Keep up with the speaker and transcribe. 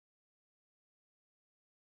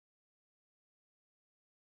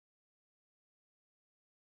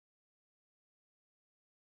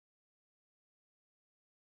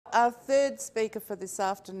Our third speaker for this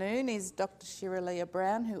afternoon is Dr. Cherylea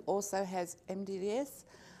Browne, who also has MdDs.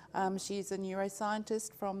 She's a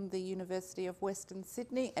neuroscientist from the University of Western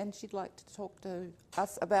Sydney, and she'd like to talk to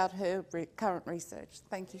us about her current research.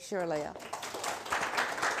 Thank you, Cherylea.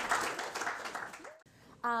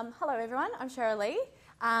 Hello everyone, I'm Cherylea.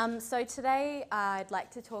 So today I'd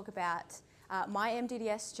like to talk about my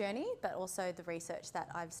MdDs journey, but also the research that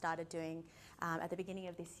I've started doing at the beginning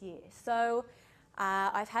of this year. So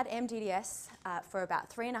I've had MdDs for about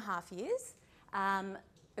 3.5 years.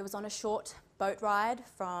 It was on a short boat ride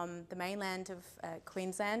from the mainland of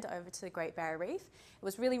Queensland over to the Great Barrier Reef. It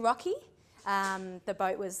was really rocky. The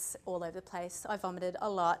boat was all over the place. I vomited a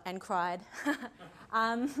lot and cried.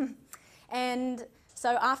 And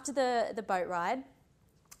so after the boat ride,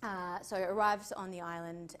 so I arrived on the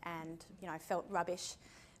island and I felt rubbish,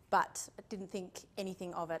 but I didn't think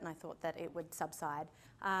anything of it and I thought that it would subside.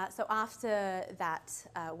 So after that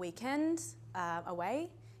weekend away,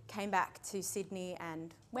 came back to Sydney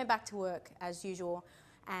and went back to work as usual,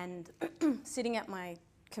 and sitting at my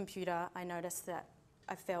computer I noticed that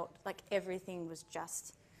I felt like everything was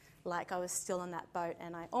just like I was still on that boat,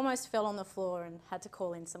 and I almost fell on the floor and had to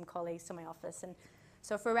call in some colleagues to my office. And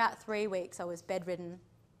so for about 3 weeks I was bedridden,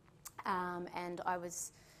 and I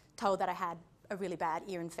was told that I had a really bad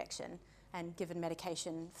ear infection and given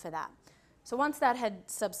medication for that. So once that had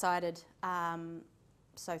subsided,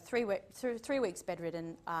 so 3 weeks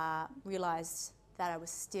bedridden, realised that I was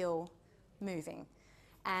still moving,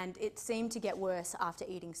 and it seemed to get worse after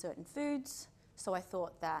eating certain foods. So I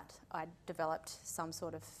thought that I'd developed some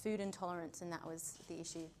sort of food intolerance, and that was the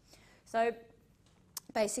issue. So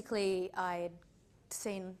basically I'd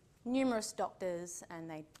seen numerous doctors, and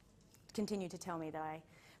they continued to tell me that I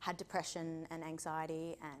had depression and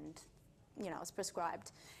anxiety, and I was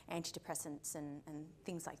prescribed antidepressants and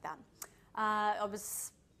things like that.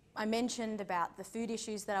 I mentioned about the food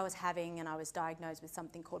issues that I was having, and I was diagnosed with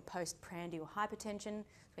something called postprandial hypertension.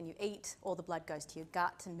 When you eat, all the blood goes to your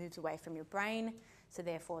gut and moves away from your brain, so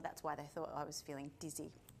therefore that's why they thought I was feeling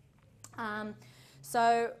dizzy.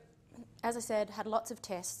 So as I said, had lots of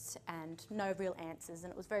tests and no real answers,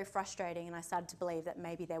 and it was very frustrating, and I started to believe that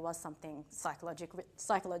maybe there was something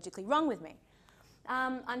psychologically wrong with me.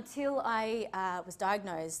 Until I was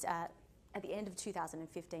diagnosed at the end of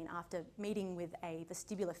 2015 after meeting with a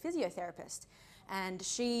vestibular physiotherapist, and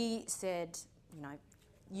she said,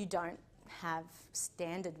 you don't have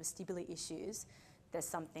standard vestibular issues, there's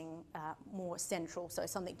something more central, so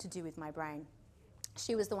something to do with my brain.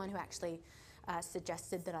 She was the one who actually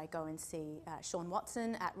suggested that I go and see Sean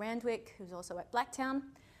Watson at Randwick, who's also at Blacktown,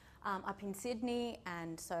 up in Sydney,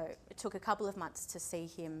 and so it took a couple of months to see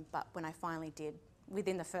him, but when I finally did,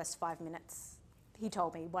 within the first 5 minutes, he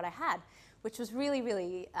told me what I had, which was really,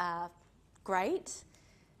 really great.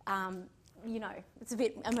 It's a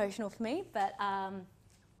bit emotional for me, but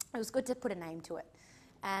it was good to put a name to it.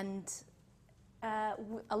 And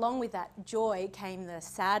along with that joy came the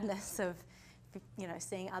sadness of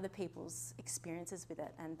seeing other people's experiences with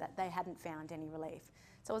it, and that they hadn't found any relief.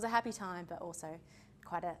 So it was a happy time, but also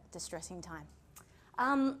quite a distressing time.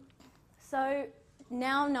 So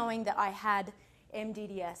now knowing that I had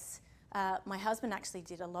MdDs, my husband actually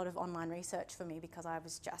did a lot of online research for me because I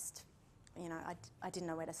was just, I didn't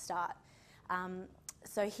know where to start.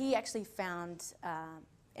 So he actually found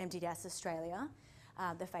MdDs Australia,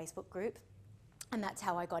 the Facebook group, and that's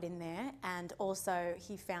how I got in there. And also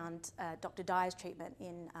he found Dr. Dye's treatment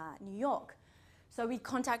in New York. So we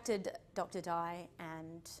contacted Dr. Dye,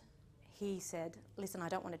 and he said, listen, I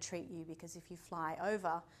don't want to treat you because if you fly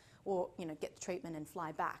over or get the treatment and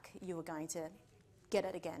fly back, you are going to get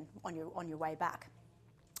it again on your way back.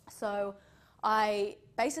 So I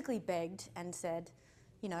basically begged and said,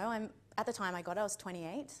 at the time I got it, I was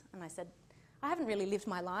 28, and I said, I haven't really lived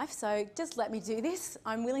my life, so just let me do this.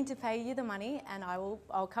 I'm willing to pay you the money, and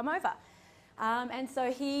I'll come over. And so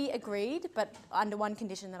he agreed, but under one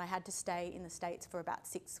condition, that I had to stay in the States for about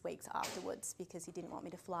 6 weeks afterwards, because he didn't want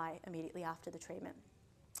me to fly immediately after the treatment,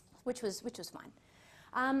 which was fine.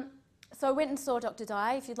 So I went and saw Dr.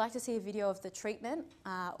 Dye. If you'd like to see a video of the treatment,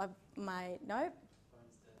 no?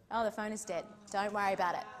 Oh, the phone is dead. Don't worry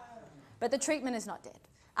about it. But the treatment is not dead.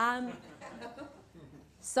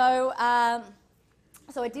 So I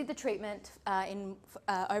did the treatment in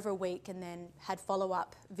over a week, and then had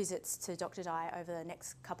follow-up visits to Dr. Dye over the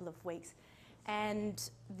next couple of weeks.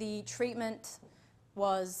 And the treatment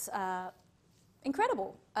was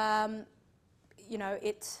incredible.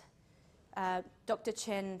 Dr.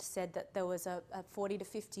 Chen said that there was a 40 to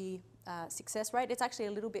 50 success rate. It's actually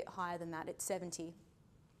a little bit higher than that. It's 70.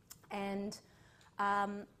 And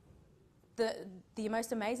The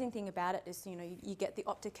most amazing thing about it is, you get the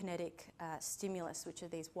optokinetic stimulus, which are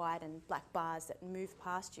these white and black bars that move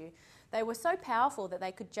past you. They were so powerful that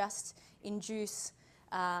they could just induce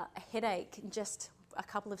a headache in just a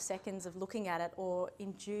couple of seconds of looking at it, or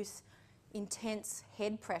induce intense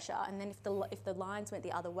head pressure, and then if the lines went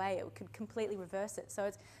the other way, it could completely reverse it. So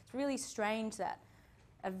it's really strange that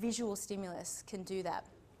a visual stimulus can do that.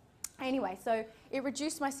 Anyway, so it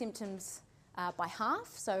reduced my symptoms by half.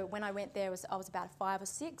 So when I went there, I was about a 5 or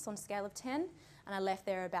 6 on a scale of 10, and I left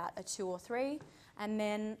there about a 2 or 3. And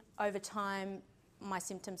then over time, my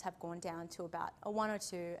symptoms have gone down to about a 1 or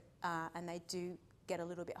 2, and they do get a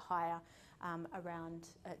little bit higher around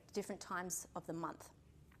different times of the month,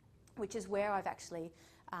 which is where I've actually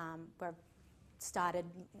started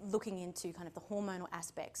looking into kind of the hormonal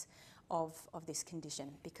aspects of this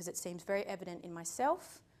condition, because it seems very evident in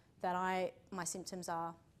myself that my symptoms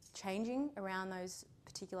are changing around those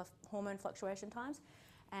particular hormone fluctuation times.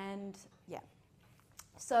 And yeah,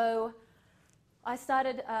 so I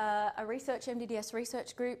started a MdDs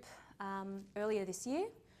research group earlier this year.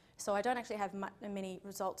 So I don't actually have many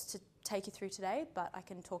results to take you through today, but I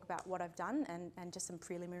can talk about what I've done and just some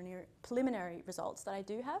preliminary results that I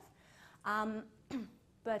do have.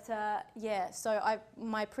 So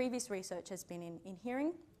my previous research has been in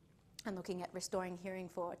hearing and looking at restoring hearing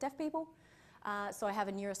for deaf people. So I have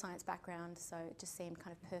a neuroscience background, so it just seemed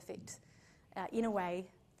kind of perfect in a way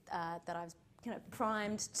that I was kind of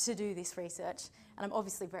primed to do this research. And I'm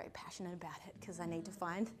obviously very passionate about it because I need to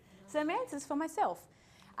find some answers for myself.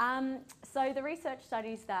 So the research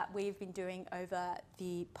studies that we've been doing over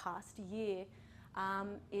the past year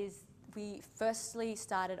is we firstly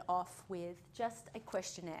started off with just a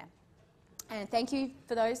questionnaire. And thank you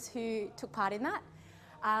for those who took part in that.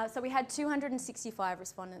 So we had 265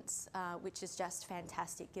 respondents, which is just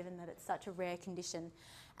fantastic given that it's such a rare condition.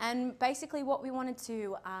 And basically what we wanted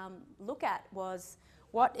to look at was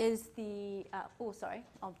what is the,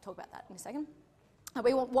 I'll talk about that in a second.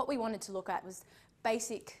 What we wanted to look at was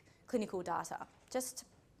basic clinical data. Just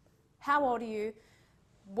how old are you?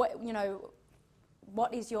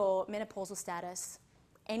 What is your menopausal status?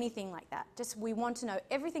 Anything like that. Just we want to know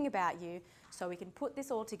everything about you so we can put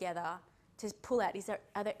this all together to pull out,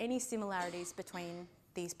 are there any similarities between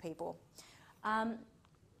these people?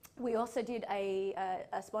 We also did a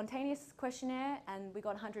spontaneous questionnaire, and we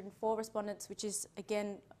got 104 respondents, which is,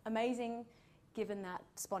 again, amazing given that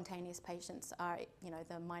spontaneous patients are,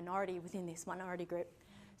 the minority within this minority group.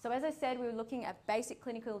 So as I said, we were looking at basic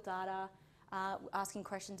clinical data, asking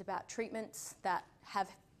questions about treatments that have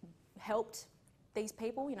helped these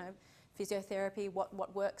people, physiotherapy,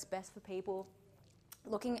 what works best for people.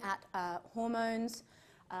 Looking at hormones,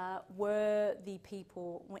 were the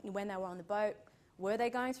people, when they were on the boat, were they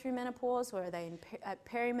going through menopause? Were they in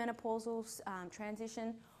perimenopausal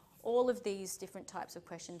transition? All of these different types of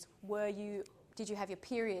questions. Did you have your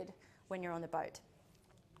period when you're on the boat?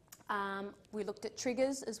 We looked at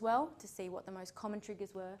triggers as well to see what the most common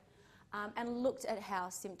triggers were, and looked at how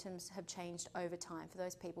symptoms have changed over time for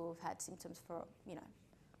those people who've had symptoms for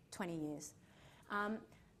 20 years.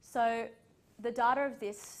 So the data of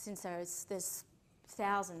this, since there's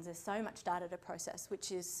thousands, there's so much data to process,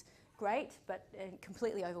 which is great, but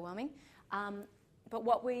completely overwhelming. But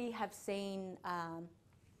what we have seen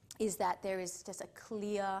is that there is just a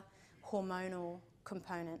clear hormonal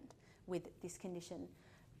component with this condition.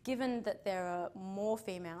 Given that there are more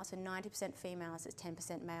females, so 90% females is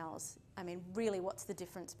 10% males, I mean, really, what's the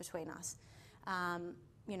difference between us?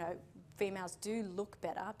 Females do look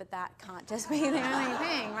better, but that can't just be the only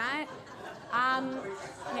thing, right?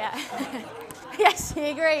 Yeah. Yes, he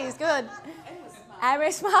agrees, good. And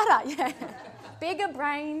we're smarter, yeah. Bigger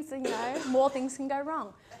brains, more things can go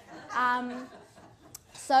wrong.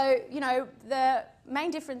 So, the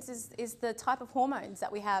main difference is the type of hormones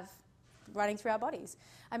that we have running through our bodies.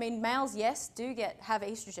 I mean, males, yes, have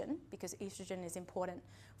estrogen, because estrogen is important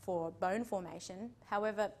for bone formation.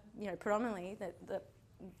 However, predominantly the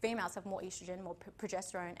females have more estrogen, more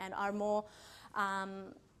progesterone, and are more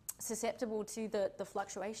susceptible to the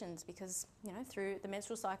fluctuations because, through the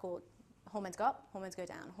menstrual cycle, hormones go up, hormones go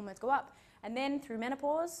down, hormones go up. And then through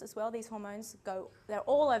menopause as well, these hormones they're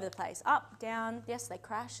all over the place, up, down, yes, they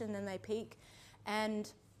crash and then they peak.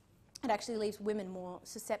 And it actually leaves women more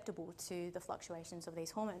susceptible to the fluctuations of these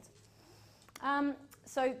hormones.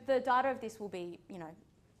 So the data of this will be,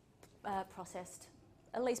 processed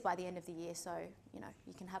at least by the end of the year. So,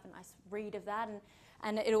 you can have a nice read of that,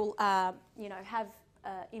 and it'll, have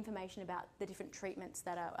information about the different treatments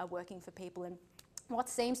that are working for people. And what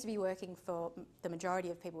seems to be working for the majority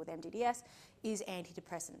of people with MdDs is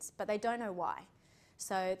antidepressants, but they don't know why.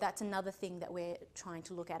 So that's another thing that we're trying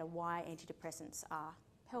to look at, why antidepressants are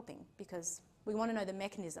helping, because we want to know the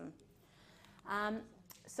mechanism.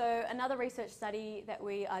 So another research study that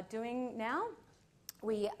we are doing now,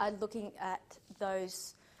 we are looking at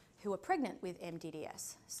those who are pregnant with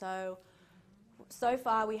MdDs. So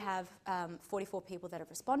far we have 44 people that have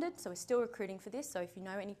responded, so we're still recruiting for this. So if you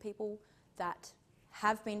know any people that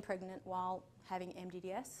have been pregnant while having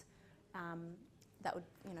MdDs, that would,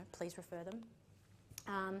 please refer them.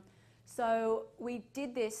 So we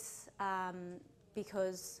did this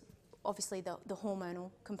because obviously the hormonal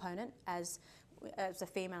component, as a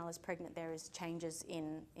female is pregnant, there is changes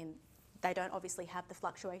in they don't obviously have the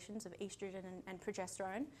fluctuations of estrogen and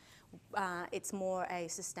progesterone. It's more a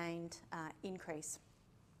sustained increase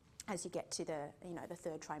as you get to the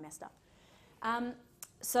third trimester.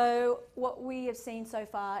 So what we have seen so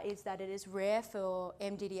far is that it is rare for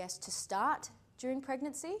MdDs to start during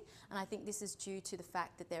pregnancy, and I think this is due to the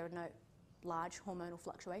fact that there are no large hormonal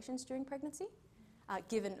fluctuations during pregnancy,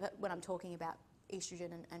 given when I'm talking about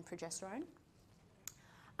estrogen and progesterone.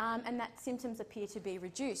 And that symptoms appear to be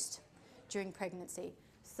reduced during pregnancy.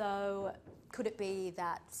 So could it be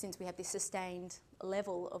that since we have this sustained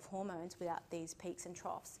level of hormones without these peaks and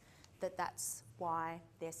troughs, that's why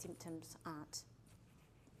their symptoms aren't,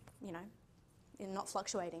 not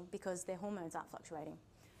fluctuating, because their hormones aren't fluctuating.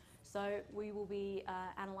 So we will be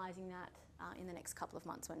analysing that in the next couple of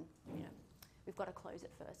months when, we've got to close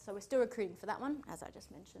it first. So we're still recruiting for that one, as I just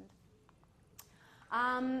mentioned.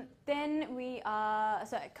 Then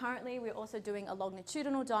currently we're also doing a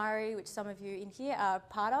longitudinal diary, which some of you in here are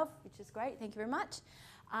part of, which is great, thank you very much.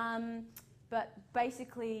 But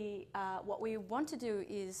basically what we want to do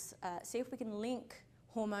is see if we can link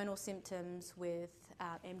hormonal symptoms with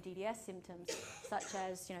MdDs symptoms, such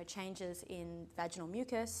as changes in vaginal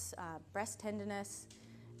mucus, breast tenderness,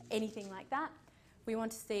 anything like that. We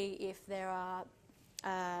want to see if there are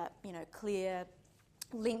clear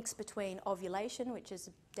links between ovulation, which is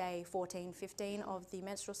day 14, 15 of the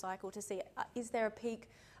menstrual cycle, to see is there a peak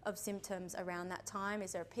of symptoms around that time?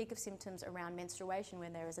 Is there a peak of symptoms around menstruation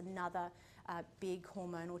when there is another big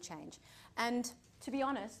hormonal change? And to be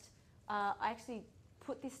honest, I actually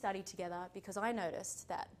put this study together because I noticed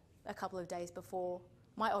that a couple of days before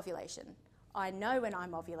my ovulation, I know when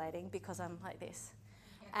I'm ovulating because I'm like this.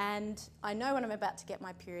 And I know when I'm about to get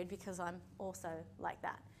my period because I'm also like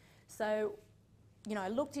that. So I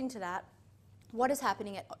looked into that. What is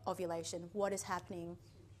happening at ovulation? What is happening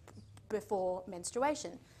before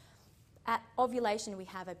menstruation? At ovulation, we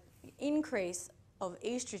have an increase of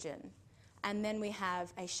estrogen, and then we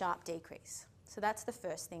have a sharp decrease. So that's the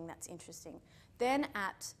first thing that's interesting. Then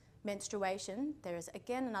at menstruation, there is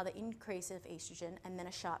again another increase of estrogen and then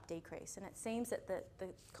a sharp decrease. And it seems that the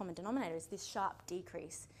common denominator is this sharp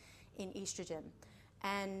decrease in estrogen.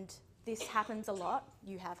 And this happens a lot.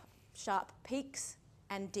 You have sharp peaks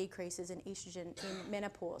and decreases in estrogen in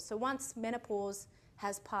menopause. So once menopause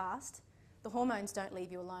has passed, the hormones don't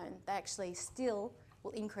leave you alone. They actually still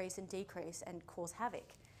will increase and decrease and cause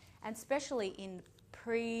havoc. And especially in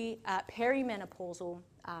perimenopausal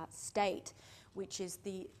state, which is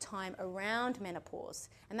the time around menopause.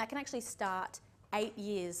 And that can actually start 8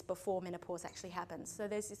 years before menopause actually happens. So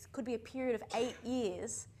this could be a period of 8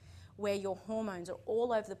 years where your hormones are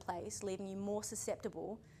all over the place, leaving you more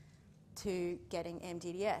susceptible to getting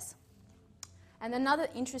MdDs. And another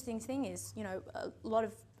interesting thing is, a lot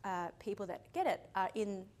of people that get it are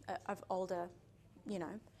of older,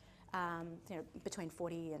 between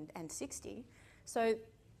 40 and 60. So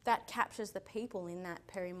that captures the people in that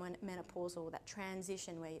perimenopausal, that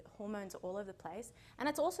transition where hormones are all over the place. And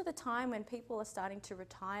it's also the time when people are starting to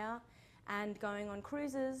retire and going on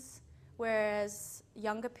cruises, whereas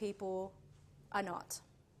younger people are not.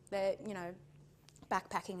 They're,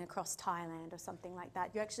 backpacking across Thailand or something like that.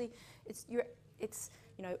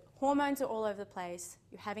 Hormones are all over the place.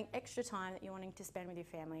 You're having extra time that you're wanting to spend with your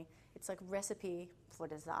family. It's like a recipe for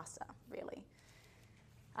disaster, really.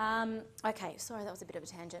 Okay, sorry, that was a bit of a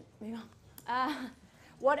tangent. Moving on.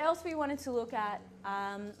 What else we wanted to look at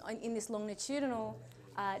in this longitudinal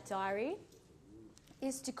diary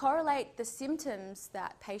is to correlate the symptoms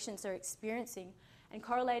that patients are experiencing and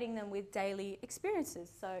correlating them with daily experiences.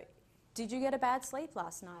 So, did you get a bad sleep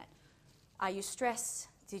last night? Are you stressed?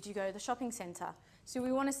 Did you go to the shopping centre? So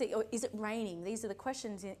we want to see, or is it raining? These are the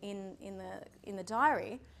questions in the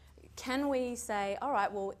diary. Can we say, all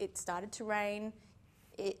right, well, it started to rain,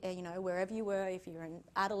 wherever you were, if you're in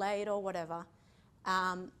Adelaide or whatever,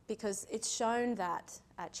 because it's shown that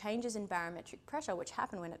changes in barometric pressure, which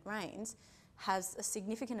happen when it rains, has a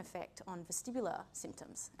significant effect on vestibular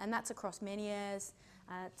symptoms, and that's across many years.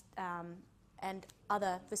 and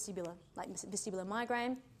other vestibular, like vestibular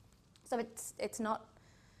migraine. So it's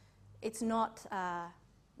not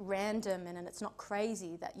random and it's not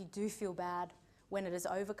crazy that you do feel bad when it is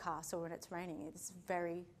overcast or when it's raining. It's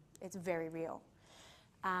very real.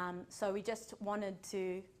 So we just wanted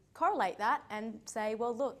to correlate that and say,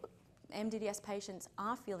 well, look, MdDs patients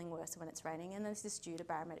are feeling worse when it's raining, and this is due to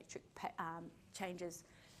barometric changes.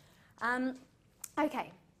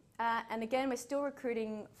 Okay, and again, we're still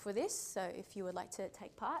recruiting for this, so if you would like to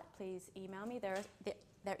take part, please email me.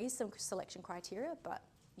 There is some selection criteria, but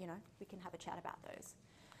you know, we can have a chat about those.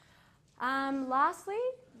 Lastly,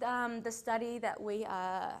 the study that we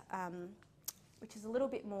are, which is a little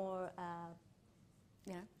bit more,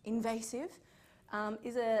 you know, invasive,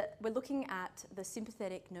 we're looking at the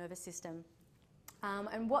sympathetic nervous system.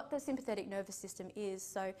 And what the sympathetic nervous system is,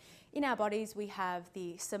 so in our bodies we have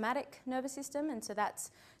the somatic nervous system, and so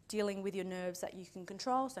that's dealing with your nerves that you can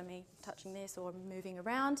control, so me touching this or moving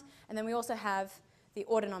around. And then we also have the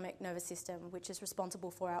autonomic nervous system, which is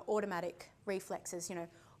responsible for our automatic reflexes, you know,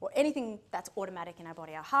 or anything that's automatic in our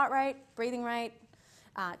body, our heart rate, breathing rate,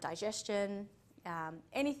 digestion,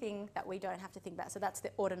 anything that we don't have to think about. So that's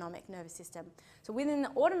the autonomic nervous system. So within the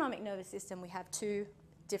autonomic nervous system, we have two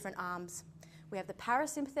different arms. We have the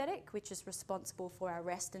parasympathetic, which is responsible for our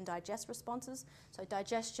rest and digest responses. So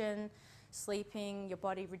digestion, sleeping, your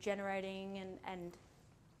body regenerating, and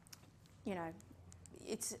you know,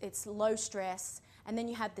 it's low stress. And then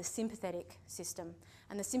you have the sympathetic system,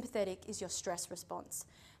 and the sympathetic is your stress response.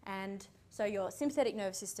 And so your sympathetic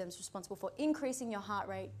nervous system is responsible for increasing your heart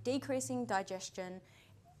rate, decreasing digestion,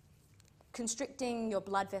 constricting your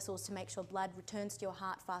blood vessels to make sure blood returns to your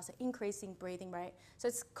heart faster, increasing breathing rate. So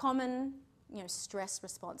it's common, you know, stress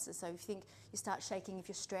responses. So if you think you start shaking, if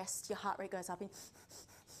you're stressed, your heart rate goes up,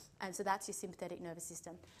 and so that's your sympathetic nervous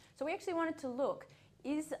system. So we actually wanted to look,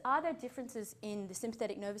 are there differences in the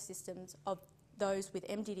sympathetic nervous systems of those with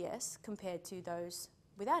MdDs compared to those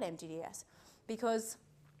without MdDs? Because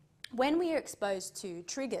when we are exposed to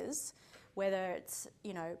triggers, whether it's,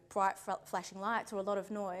 you know, bright flashing lights or a lot of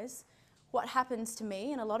noise, what happens to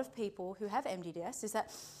me and a lot of people who have MdDs is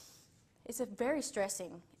that it's very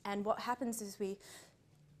stressing. And what happens is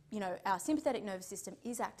our sympathetic nervous system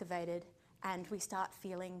is activated and we start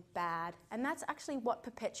feeling bad. And that's actually what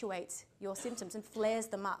perpetuates your symptoms and flares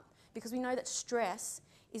them up, because we know that stress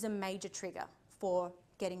is a major trigger for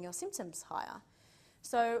getting your symptoms higher.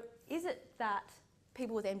 So is it that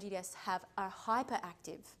people with MdDs have a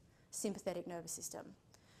hyperactive sympathetic nervous system?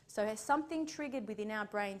 So has something triggered within our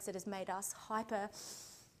brains that has made us hyper,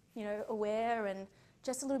 you know, aware and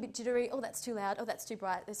just a little bit jittery? Oh, that's too loud. Oh, that's too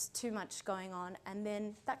bright. There's too much going on. And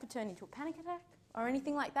then that could turn into a panic attack or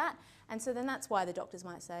anything like that. And so then that's why the doctors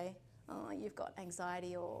might say, oh, you've got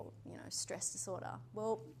anxiety or, you know, stress disorder.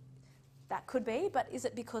 Well, that could be, but is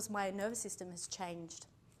it because my nervous system has changed?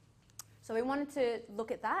 So we wanted to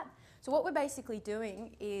look at that. So what we're basically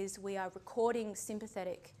doing is we are recording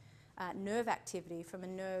sympathetic nerve activity from a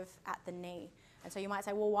nerve at the knee. And so you might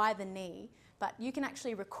say, well, why the knee? But you can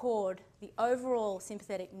actually record the overall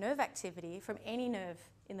sympathetic nerve activity from any nerve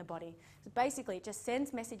in the body. So basically it just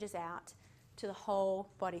sends messages out to the whole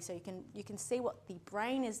body, so you can see what the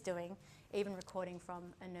brain is doing, even recording from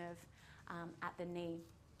a nerve at the knee.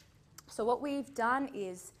 So what we've done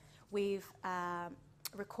is we've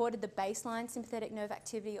recorded the baseline sympathetic nerve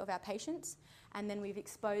activity of our patients, and then we've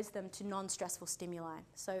exposed them to non-stressful stimuli.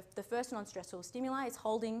 So the first non-stressful stimuli is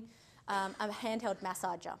holding a handheld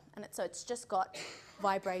massager, and so it's just got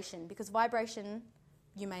vibration, because vibration,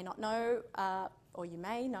 you may not know, or you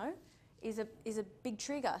may know, is a big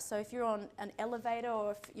trigger. So if you're on an elevator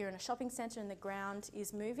or if you're in a shopping centre and the ground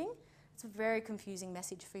is moving, it's a very confusing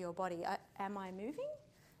message for your body. Am I moving?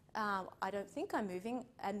 I don't think I'm moving,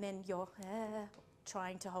 and then you're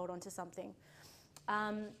trying to hold on to something.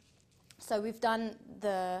 So we've done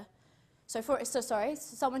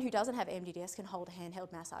someone who doesn't have MdDs can hold a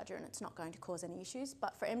handheld massager and it's not going to cause any issues,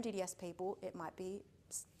 but for MdDs people it might be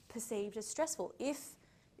perceived as stressful if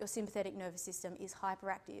your sympathetic nervous system is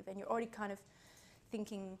hyperactive and you're already kind of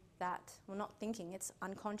thinking that, well, not thinking, it's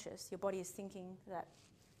unconscious, your body is thinking that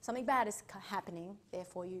something bad is happening,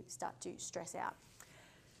 therefore you start to stress out.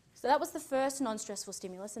 So that was the first non-stressful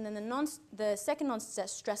stimulus, and then the second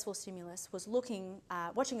non-stressful stimulus was watching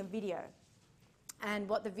a video. And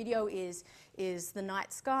what the video is the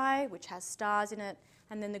night sky, which has stars in it,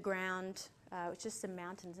 and then the ground, which is some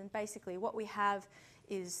mountains. And basically what we have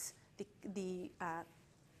is the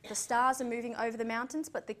stars are moving over the mountains,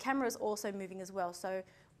 but the camera is also moving as well. So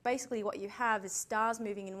basically what you have is stars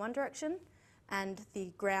moving in one direction and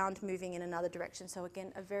the ground moving in another direction. So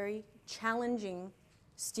again, a very challenging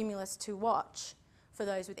stimulus to watch for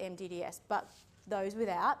those with MdDs, but those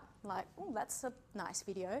without, like, oh, that's a nice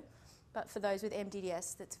video. But for those with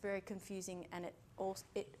MdDs, that's very confusing, and it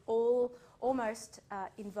almost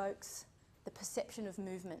invokes the perception of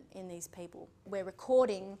movement in these people. We're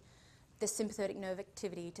recording the sympathetic nerve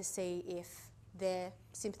activity to see if their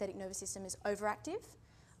sympathetic nervous system is overactive.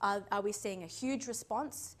 Are we seeing a huge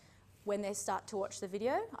response when they start to watch the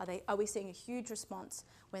video? Are we seeing a huge response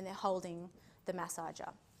when they're holding the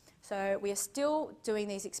massager? So we are still doing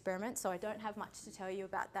these experiments, so I don't have much to tell you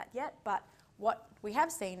about that yet, but what we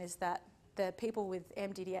have seen is that the people with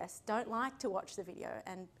MdDs don't like to watch the video,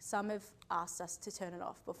 and some have asked us to turn it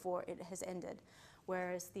off before it has ended,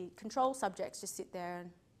 whereas the control subjects just sit there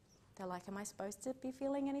and they're like, am I supposed to be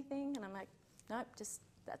feeling anything? And I'm like, nope, just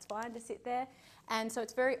that's fine to sit there. And so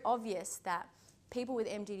it's very obvious that people with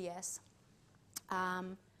MdDs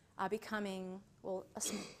are becoming, well,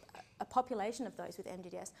 a population of those with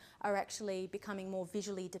MdDs are actually becoming more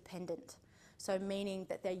visually dependent. So meaning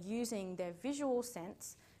that they're using their visual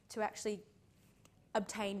sense to actually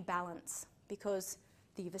obtain balance, because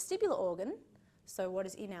the vestibular organ, so what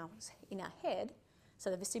is in our head, so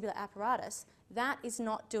the vestibular apparatus, that is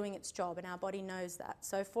not doing its job, and our body knows that.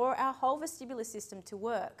 So for our whole vestibular system to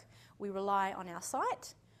work, we rely on our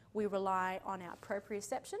sight, we rely on our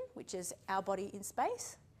proprioception, which is our body in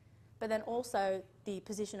space, but then also the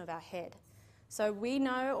position of our head. So we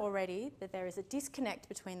know already that there is a disconnect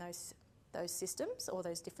between those systems, or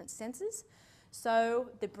those different senses. So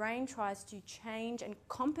the brain tries to change and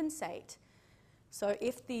compensate. So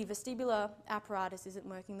if the vestibular apparatus isn't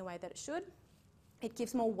working the way that it should, it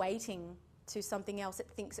gives more weighting to something else it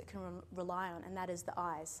thinks it can rely on, and that is the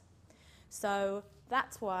eyes. So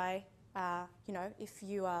that's why, if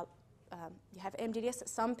you have MdDs,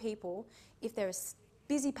 some people, if there is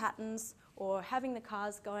busy patterns or having the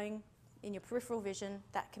cars going in your peripheral vision,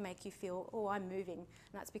 that can make you feel, oh, I'm moving.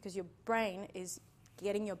 And that's because your brain is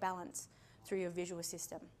getting your balance through your visual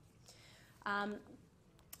system.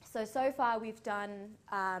 So far we've done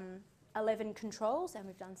 11 controls, and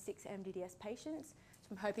we've done 6 MdDs patients. So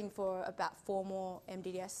I'm hoping for about 4 more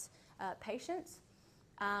MdDs patients.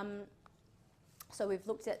 So we've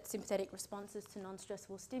looked at sympathetic responses to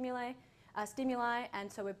non-stressful stimuli,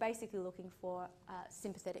 and so we're basically looking for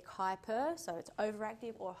sympathetic hyper, so it's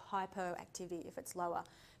overactive, or hypoactivity if it's lower.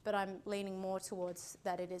 But I'm leaning more towards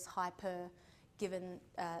that it is hyper, given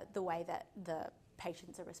the way that the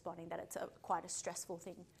patients are responding, that it's quite a stressful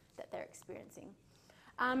thing that they're experiencing.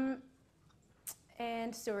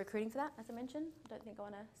 And still recruiting for that, as I mentioned. I don't think I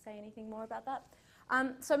want to say anything more about that.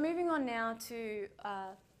 So moving on now to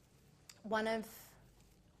one of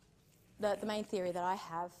the main theory that I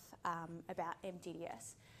have about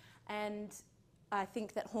MdDs. And I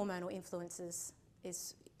think that hormonal influences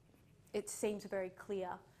it seems very clear,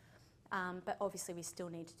 but obviously we still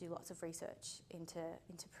need to do lots of research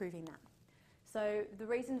into proving that. So the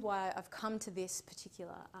reason why I've come to this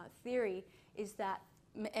particular theory is that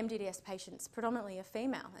MdDs patients predominantly are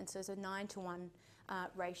female, and so there's a 9-to-1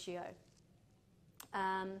 ratio.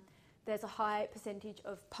 There's a high percentage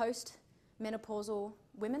of post-menopausal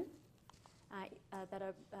women that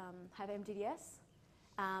have MdDs.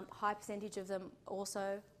 High percentage of them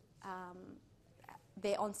also,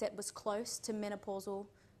 their onset was close to menopausal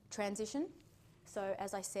transition. So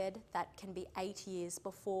as I said, that can be 8 years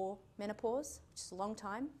before menopause, which is a long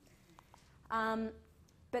time.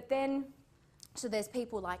 But then, so there's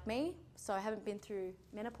people like me, so I haven't been through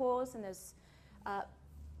menopause, and there's,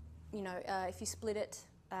 if you split it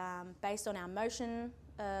based on our motion,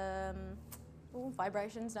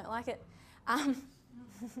 vibrations, don't like it.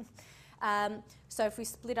 So if we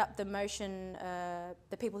split up the motion,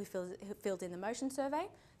 the people who filled in the motion survey,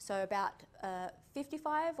 so about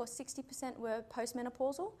 55 or 60% were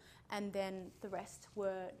postmenopausal, and then the rest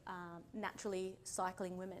were naturally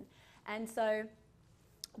cycling women. And so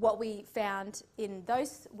what we found in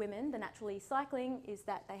those women, the naturally cycling, is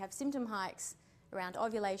that they have symptom hikes around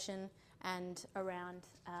ovulation and around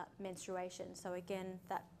menstruation. So again,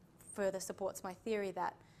 that further supports my theory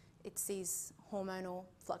that it's these hormonal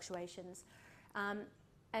fluctuations.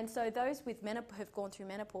 And so those with who've gone through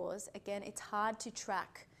menopause, again, it's hard to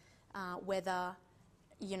track whether,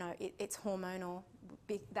 it's hormonal.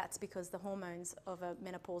 That's because the hormones of a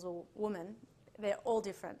menopausal woman, they're all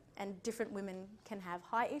different, and different women can have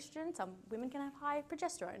high estrogen, some women can have high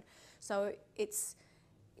progesterone. So if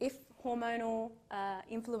hormonal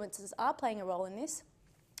influences are playing a role in this,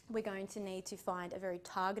 we're going to need to find a very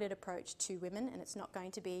targeted approach to women, and it's not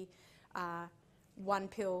going to be one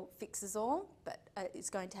pill fixes all, but it's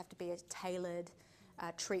going to have to be a tailored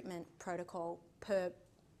treatment protocol per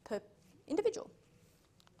individual.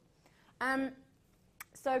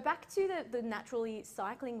 So back to the naturally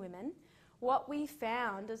cycling women, what we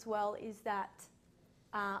found as well is that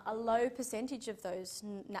a low percentage of those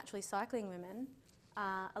naturally cycling women,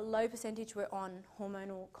 a low percentage were on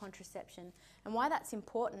hormonal contraception. And why that's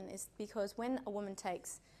important is because when a woman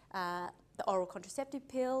takes the oral contraceptive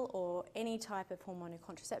pill or any type of hormonal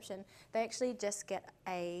contraception, they actually just get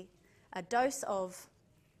a dose of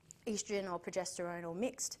estrogen or progesterone or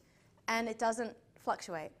mixed, and it doesn't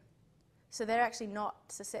fluctuate. So they're actually not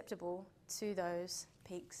susceptible to those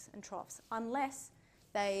peaks and troughs unless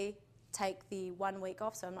they take the 1 week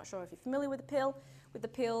off. So I'm not sure if you're familiar with the pill. With the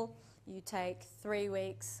pill, you take 3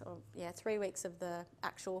 weeks, 3 weeks of the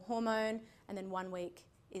actual hormone, and then 1 week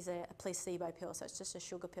is a placebo pill. So it's just a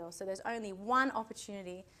sugar pill. So there's only one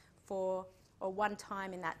opportunity for, or one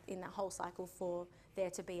time in that whole cycle for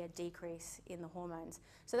there to be a decrease in the hormones.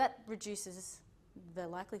 So that reduces the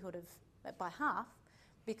likelihood of by half,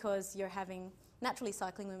 because you're having naturally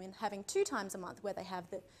cycling women having 2 times a month where they have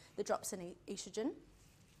the drops in estrogen,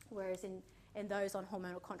 whereas in those on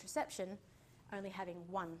hormonal contraception, only having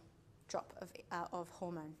 1 drop of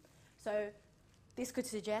hormone. So this could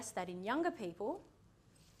suggest that in younger people,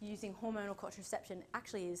 using hormonal contraception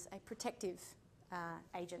actually is a protective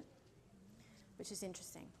agent, which is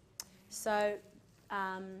interesting. So,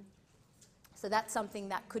 so that's something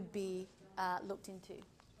that could be looked into.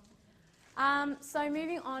 So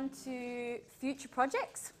moving on to future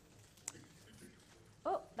projects.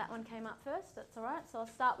 Oh, that one came up first, that's all right. So I'll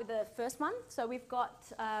start with the first one. So we've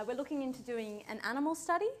got, we're looking into doing an animal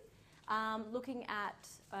study, looking at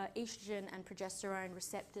estrogen and progesterone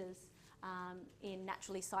receptors in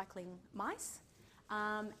naturally cycling mice.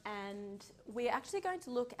 And we're actually going to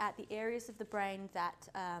look at the areas of the brain that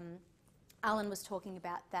Alan was talking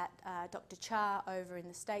about, that Dr. Cha over in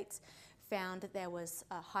the States found that there was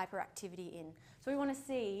hyperactivity in. So we want to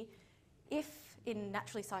see if in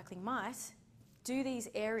naturally cycling mice, do these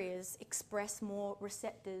areas express more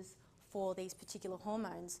receptors for these particular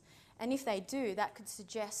hormones? And if they do, that could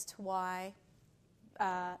suggest why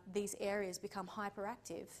these areas become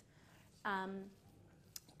hyperactive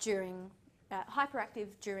during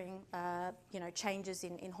changes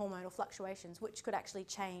in hormonal fluctuations, which could actually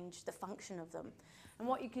change the function of them. And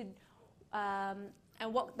what you could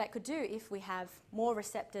and what that could do if we have more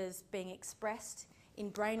receptors being expressed in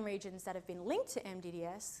brain regions that have been linked to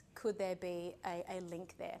MdDs, could there be a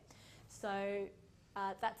link there? So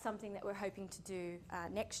that's something that we're hoping to do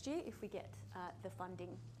next year if we get the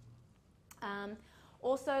funding.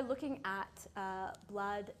 Also looking at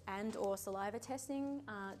blood and or saliva testing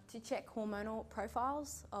to check hormonal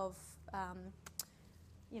profiles of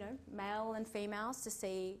male and females, to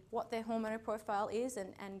see what their hormonal profile is,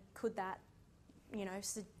 and could that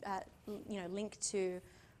link to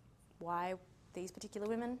why these particular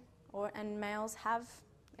women and males have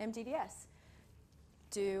MdDs.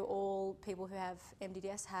 Do all people who have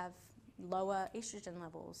MdDs have lower estrogen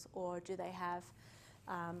levels, or do they have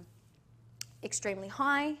extremely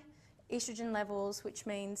high estrogen levels, which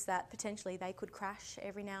means that potentially they could crash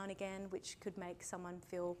every now and again, which could make someone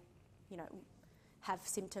feel, have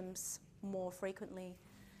symptoms more frequently,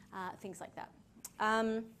 things like that.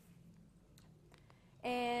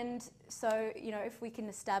 And so, if we can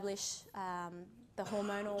establish the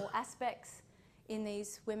hormonal aspects in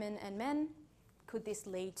these women and men, could this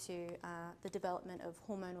lead to the development of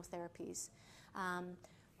hormonal therapies?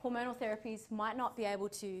 Hormonal therapies might not be able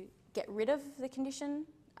to get rid of the condition,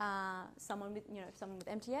 someone with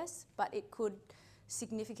MDS, but it could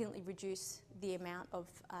significantly reduce the amount of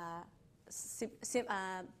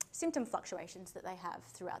symptom fluctuations that they have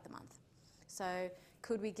throughout the month. So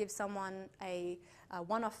could we give someone a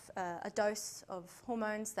one-off a dose of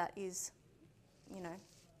hormones that is,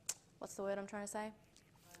 what's the word I'm trying to say?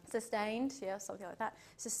 Sustained, yeah, something like that.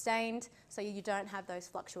 Sustained, so you don't have those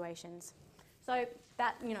fluctuations. So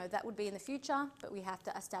that, that would be in the future, but we have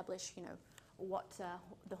to establish, what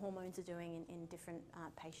the hormones are doing in different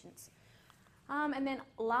patients. And then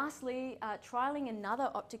lastly, trialling another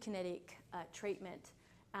optokinetic treatment.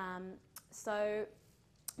 So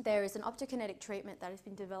there is an optokinetic treatment that has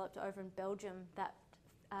been developed over in Belgium that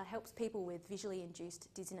helps people with visually induced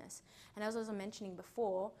dizziness. And as I was mentioning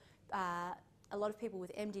before, a lot of people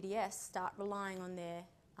with MdDs start relying on their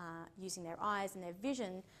using their eyes and their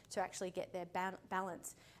vision to actually get their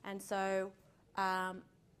balance. And so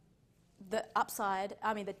the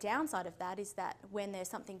downside of that is that when there's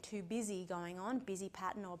something too busy going on, busy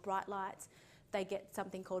pattern or bright lights, they get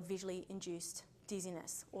something called visually induced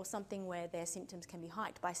dizziness, or something where their symptoms can be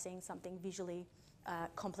heightened by seeing something visually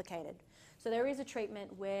complicated. So there is a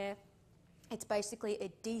treatment where it's basically a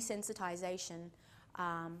desensitization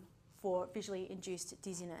for visually induced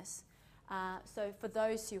dizziness. So for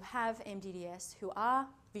those who have MdDs who are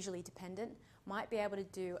visually dependent, might be able to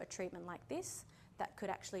do a treatment like this that could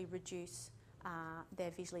actually reduce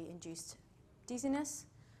their visually induced dizziness,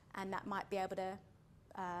 and that might be able to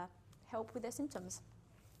help with their symptoms.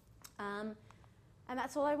 And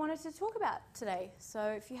that's all I wanted to talk about today. So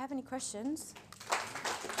if you have any questions.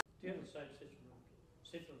 Do you have the same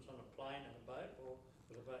symptoms on a plane and a boat, or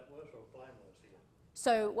was a boat worse or a plane worse for you?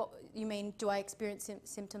 So what you mean, do I experience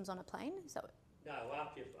symptoms on a plane? Is that what? No,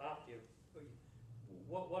 after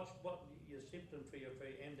what your symptom for your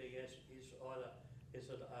MdS is either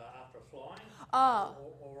after flying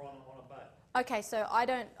or on a boat? Okay, so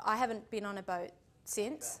I haven't been on a boat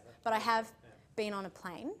since, but I have been on a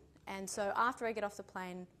plane. And so after I get off the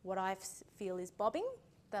plane, what I feel is bobbing,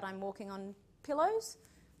 that I'm walking on pillows,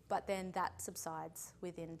 but then that subsides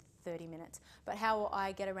within 30 minutes. But how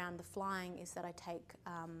I get around the flying is that I take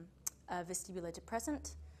a vestibular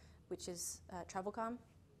depressant, which is Travelcalm.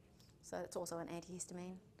 So it's also an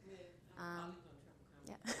antihistamine.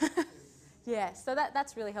 Yeah. Yeah, so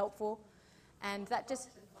that's really helpful. And that just,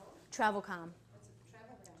 Travelcalm.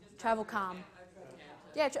 Travelcalm.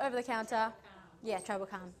 Yeah, over the counter. Yeah,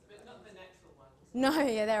 Travelcalm. But not the natural ones. No,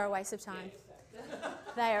 yeah, they're a waste of time.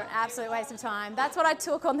 They are an absolute waste of time. That's what I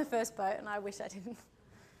took on the first boat, and I wish I didn't.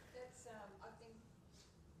 That's, I think,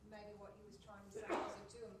 maybe what he was trying to say also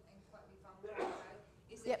too, and quite me if I'm wrong,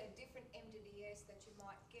 is it a different MdDs that you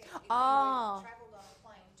might get if you travelled on a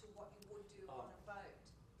plane to what you would do on a boat?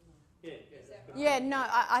 Yeah, Is that right? Yeah, no,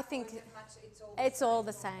 I think It's all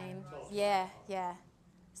the same, the same. right? Yeah, yeah.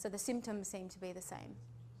 So the symptoms seem to be the same.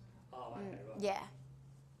 Oh, okay, right. Yeah.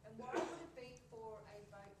 And why would it be for a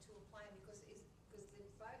boat to a plane? Because the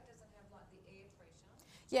boat doesn't have like the air pressure.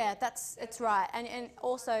 Yeah, it's right. And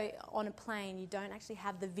also on a plane, you don't actually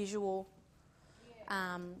have the visual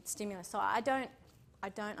stimulus. So I don't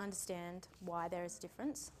understand why there is a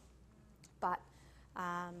difference. But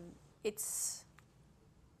it's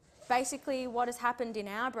basically what has happened in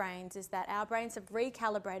our brains is that our brains have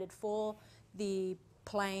recalibrated for the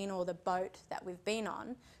plane or the boat that we've been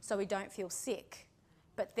on, so we don't feel sick.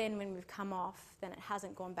 But then when we've come off, then it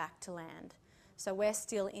hasn't gone back to land. So we're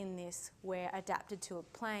still in this, we're adapted to a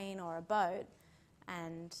plane or a boat,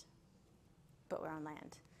 but we're on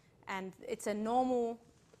land. And it's a normal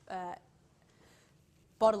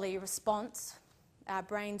bodily response. Our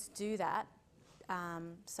brains do that,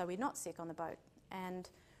 so we're not sick on the boat. And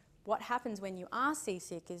what happens when you are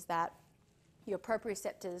seasick is that your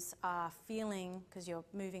proprioceptors are feeling, because you're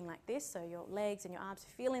moving like this, so your legs and your arms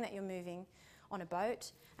are feeling that you're moving on a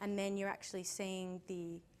boat, and then you're actually seeing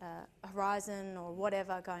the horizon or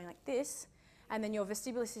whatever going like this, and then your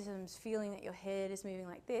vestibular system's feeling that your head is moving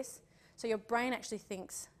like this. So your brain actually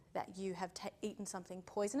thinks that you have eaten something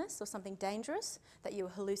poisonous or something dangerous, that you're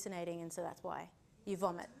hallucinating, and so that's why you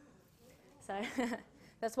vomit. So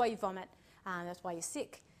that's why you vomit, that's why you're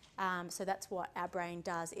sick. So that's what our brain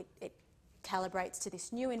does. It calibrates to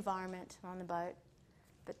this new environment on the boat,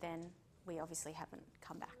 but then we obviously haven't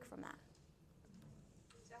come back from that.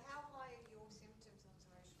 So how high are your symptoms? I'm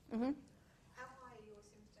sorry. Mm-hmm. How high are your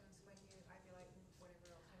symptoms when you ovulate and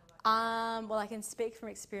whatever else? Kind of like Well, I can speak from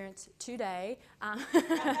experience today.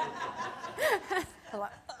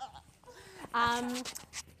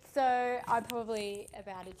 So I'm probably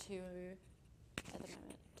about a 2 at the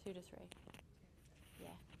moment, 2 to 3. Yeah.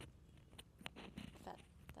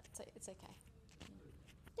 It's okay.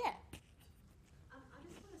 Yeah. I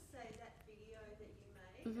just want to say that video that you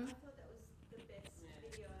made, Mm-hmm. I thought that was the best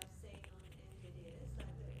video I've seen on MdDs,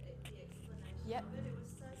 like the explanation Yep. of it. It was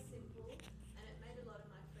so simple, and it made a lot of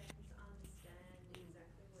my friends understand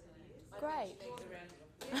exactly what it is. Great.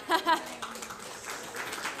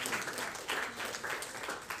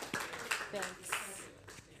 Thanks.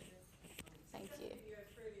 Thank you.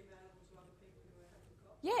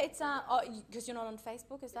 Yeah, it's because you're not on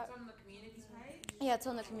Facebook, is that? It's on the community page. Yeah, it's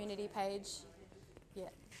on the community page. Yeah.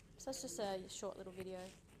 So it's just a short little video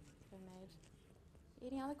we made.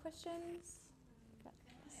 Any other questions?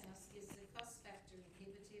 Is the cost factor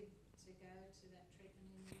inhibitive to go to that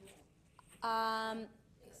treatment in Europe?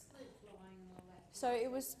 Exclude flying and all that. So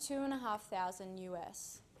it was $2,500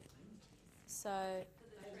 US. So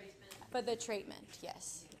for the treatment,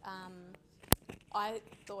 yes. I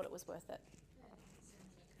thought it was worth it.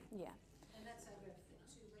 Yeah. And that's over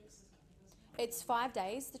 2 weeks or something, wasn't It's 5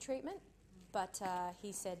 days, the treatment, but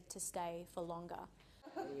he said to stay for longer.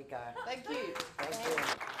 There you go. Thank you. Thank you.